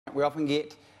We often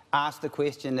get asked the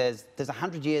question, does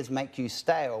 100 years make you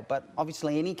stale? But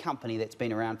obviously any company that's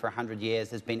been around for 100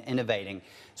 years has been innovating.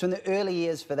 So in the early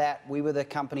years for that, we were the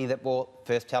company that brought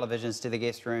first televisions to the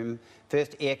guest room,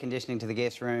 first air conditioning to the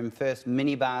guest room, first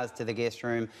minibars to the guest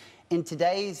room. In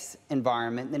today's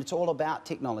environment, then it's all about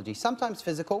technology, sometimes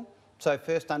physical. So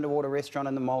first underwater restaurant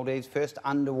in the Maldives, first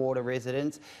underwater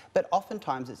residence, but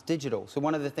oftentimes it's digital. So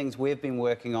one of the things we've been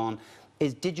working on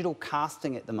is digital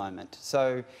casting at the moment.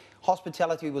 So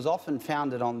hospitality was often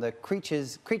founded on the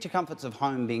creature comforts of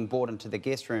home being brought into the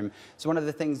guest room. So one of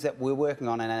the things that we're working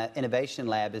on in our innovation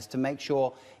lab is to make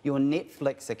sure your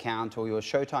Netflix account or your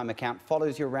Showtime account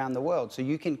follows you around the world. So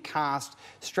you can cast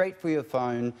straight for your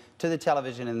phone to the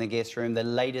television in the guest room the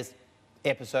latest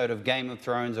episode of Game of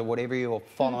Thrones or whatever you're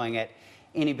following at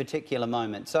any particular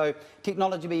moment. So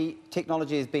technology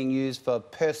is being used for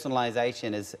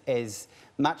personalization as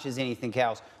much as anything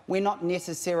else. We're not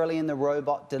necessarily in the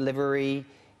robot delivery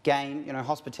game. You know,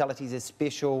 hospitality is a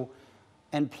special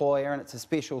employer and it's a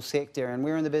special sector, and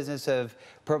we're in the business of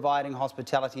providing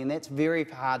hospitality, and that's very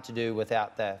hard to do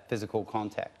without the physical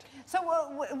contact. So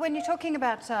when you're talking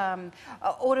about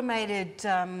automated,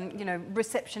 you know,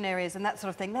 reception areas and that sort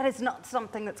of thing, that is not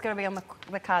something that's going to be on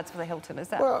the cards for the Hilton, is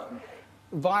that? Well,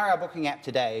 via our booking app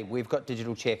today, we've got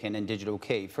digital check-in and digital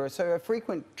key. So a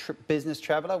frequent business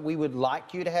traveller, we would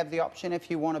like you to have the option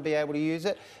if you want to be able to use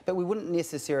it, but we wouldn't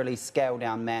necessarily scale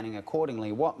down manning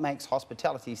accordingly. What makes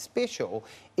hospitality special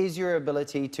is your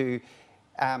ability to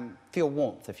feel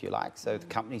warmth, if you like. So the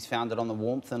company's founded on the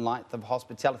warmth and light of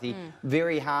hospitality.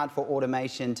 Very hard for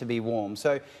automation to be warm.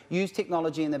 So use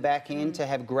technology in the back end to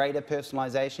have greater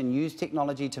personalization. Use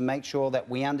technology to make sure that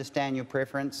we understand your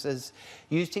preferences.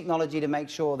 Use technology to make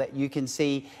sure that you can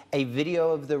see a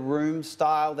video of the room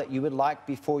style that you would like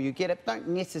before you get it. Don't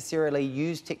necessarily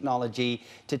use technology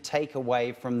to take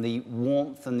away from the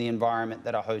warmth and the environment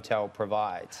that a hotel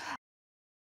provides.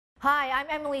 Hi, I'm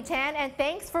Emily Tan, and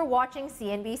thanks for watching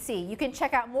CNBC. You can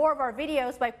check out more of our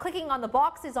videos by clicking on the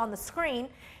boxes on the screen,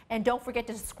 and don't forget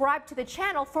to subscribe to the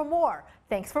channel for more.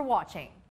 Thanks for watching.